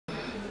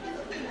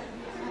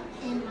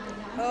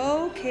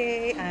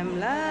Okay, I'm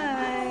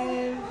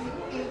live.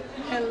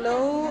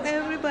 Hello,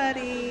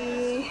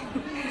 everybody.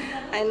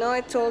 I know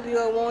I told you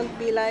I won't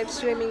be live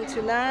streaming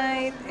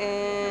tonight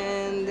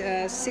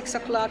and 6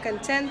 o'clock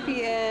and 10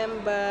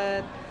 p.m.,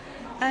 but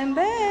I'm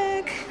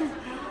back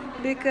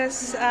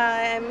because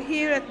I am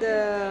here at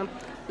the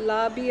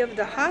lobby of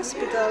the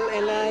hospital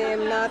and I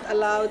am not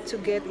allowed to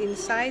get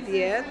inside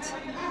yet.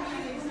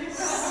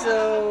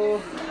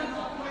 So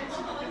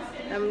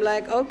I'm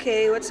like,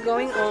 okay, what's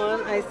going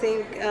on? I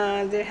think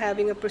they're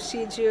having a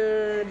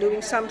procedure,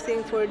 doing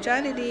something for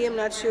Johnny Dee. I'm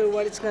not sure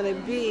what it's gonna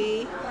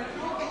be,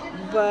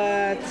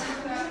 but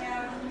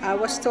I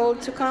was told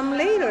to come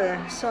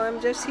later, so I'm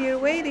just here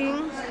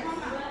waiting.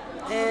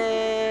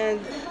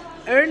 And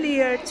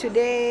earlier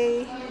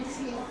today,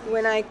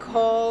 when I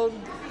called,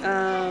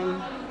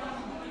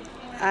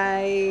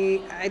 I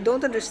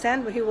don't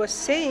understand what he was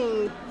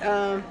saying.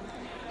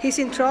 He's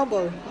in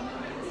trouble.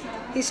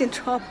 He's in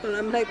trouble.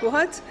 I'm like,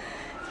 what?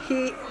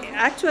 He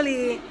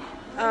actually,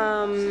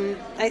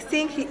 I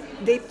think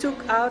they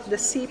took out the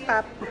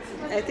CPAP,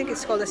 I think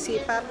it's called a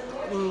CPAP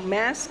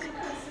mask,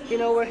 you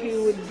know, where he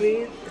would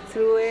breathe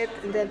through it.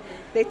 And then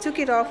they took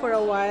it off for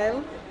a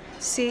while,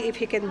 see if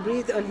he can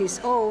breathe on his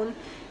own.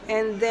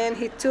 And then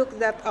he took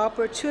that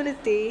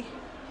opportunity,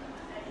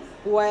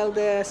 while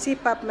the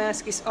CPAP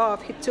mask is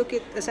off, he took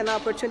it as an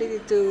opportunity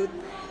to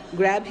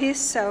grab his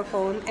cell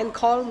phone and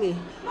call me.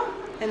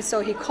 And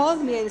so he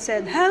called me and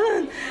said,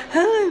 Helen,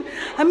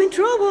 I'm in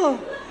trouble.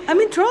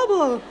 I'm in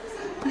trouble.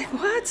 I'm like,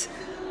 what?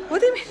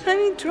 What do you mean I'm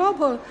in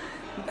trouble?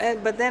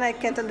 But then I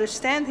can't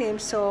understand him,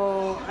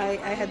 so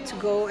I had to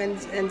go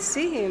and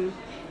see him.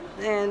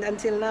 And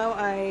until now,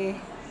 I've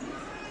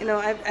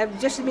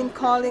just been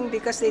calling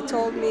because they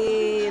told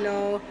me,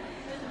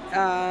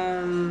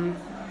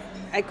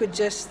 I could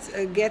just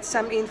get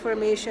some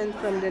information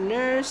from the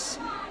nurse.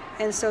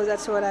 And so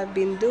that's what I've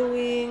been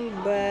doing,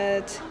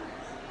 but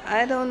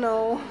I don't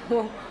know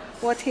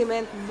what he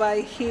meant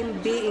by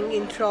him being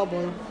in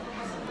trouble.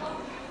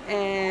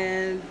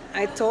 And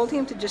I told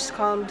him to just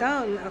calm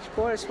down. Of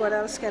course, what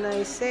else can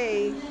I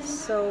say?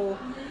 So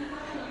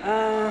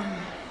I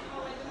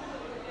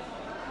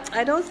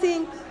don't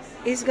think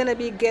he's gonna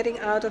be getting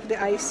out of the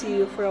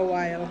ICU for a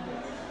while.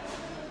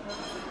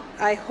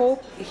 I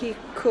hope he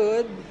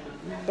could,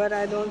 but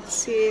I don't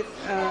see it.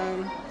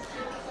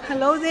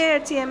 Hello there,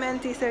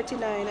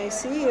 TMNT39, I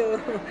see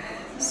you.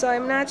 So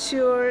I'm not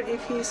sure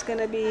if he's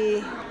gonna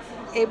be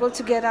able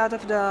to get out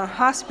of the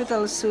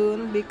hospital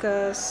soon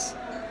because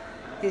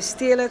he's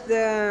still at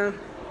the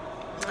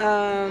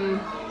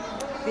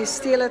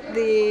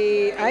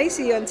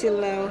ICU until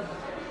now.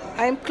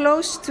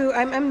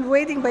 I'm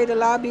waiting by the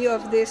lobby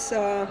of this.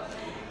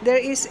 There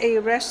is a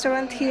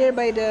restaurant here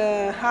by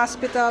the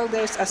hospital.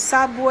 There's a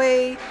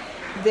Subway.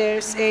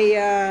 There's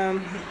a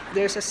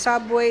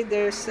Subway.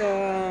 There's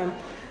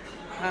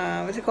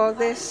what do you call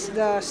this?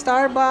 The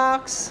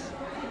Starbucks.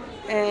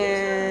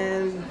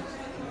 And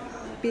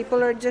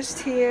people are just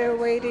here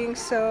waiting,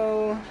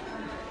 so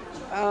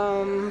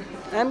I'm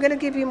gonna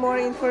give you more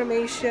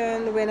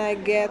information when I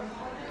get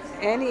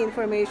any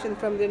information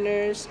from the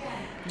nurse.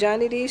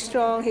 Johnny Dee is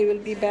strong, he will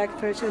be back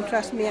person,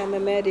 trust me, I'm a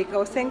medic.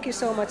 Oh, thank you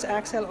so much,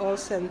 Axel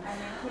Olsen.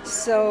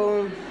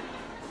 So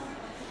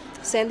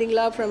sending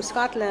love from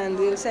Scotland.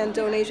 We'll send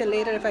donation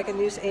later if I can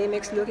use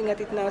Amex. Looking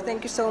at it now.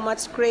 Thank you so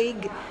much,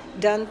 Craig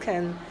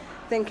Duncan.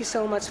 Thank you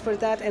so much for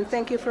that, and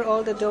thank you for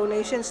all the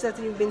donations that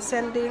you've been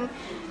sending.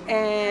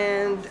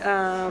 And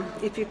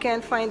if you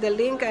can't find the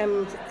link,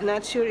 I'm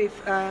not sure if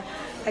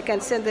I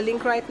can send the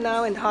link right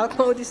now, and Hulk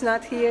Mode is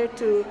not here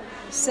to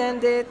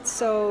send it.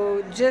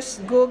 So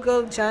just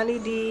Google Johnny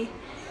Dee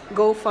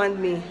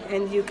GoFundMe,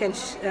 and you can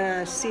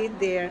see it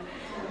there.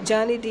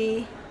 Johnny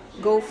Dee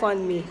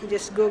GoFundMe.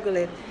 Just Google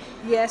it.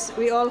 Yes,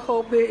 we all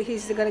hope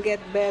he's gonna get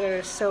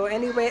better. So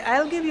anyway,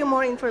 I'll give you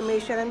more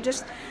information. I'm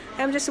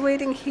just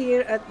waiting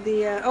here at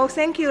the. Oh,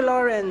 thank you,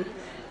 Lauren,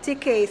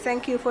 TK.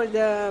 Thank you for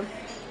the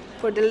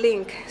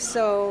link.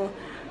 So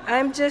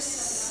I'm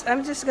just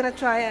gonna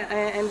try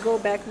and go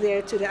back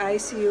there to the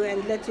ICU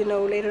and let you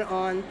know later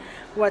on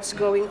what's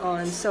going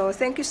on. So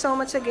thank you so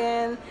much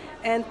again,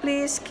 and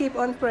please keep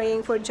on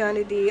praying for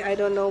Johnny Dee. I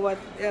don't know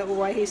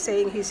why he's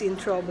saying he's in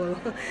trouble.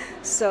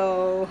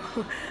 So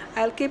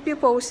I'll keep you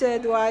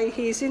posted why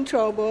he's in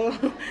trouble.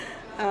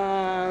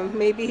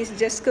 Maybe he's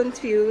just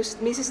confused.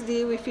 Mrs.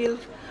 D, we feel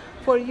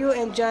for you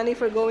and Johnny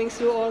for going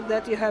through all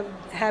that you have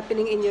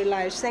happening in your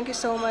lives. Thank you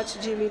so much,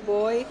 Jimmy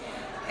Boy.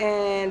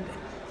 And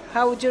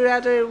how would you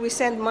rather we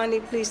send money,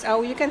 please?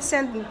 Oh, you can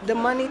send the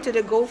money to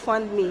the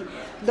GoFundMe.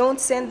 Don't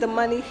send the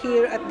money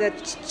here at the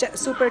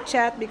super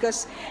chat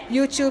because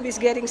YouTube is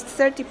getting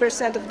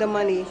 30% of the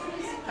money.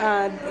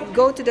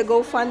 Go to the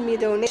GoFundMe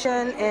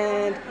donation.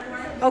 And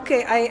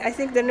okay, I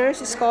think the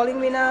nurse is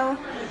calling me now.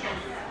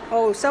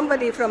 Oh,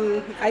 somebody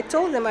from, I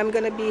told them I'm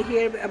gonna be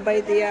here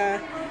by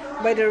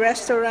the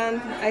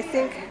restaurant. I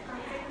think,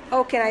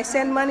 oh, can I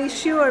send money?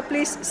 Sure,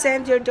 please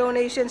send your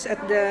donations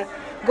at the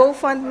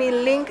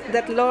GoFundMe link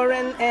that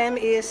Lauren M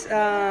is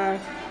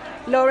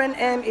Lauren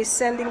M is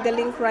sending the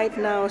link right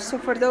now. So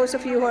for those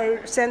of you who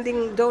are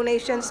sending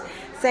donations,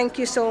 thank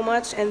you so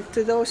much. And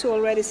to those who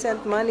already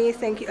sent money,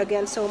 thank you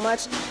again so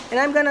much. And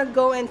I'm gonna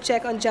go and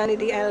check on Johnny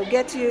Dee. I'll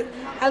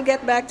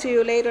get back to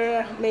you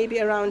later,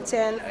 maybe around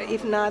 10.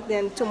 If not,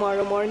 then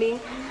tomorrow morning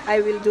I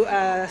will do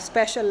a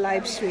special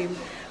live stream.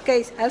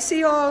 Okay, I'll see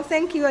you all.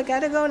 Thank you. I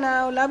gotta go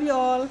now. Love you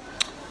all.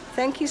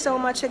 Thank you so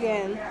much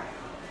again.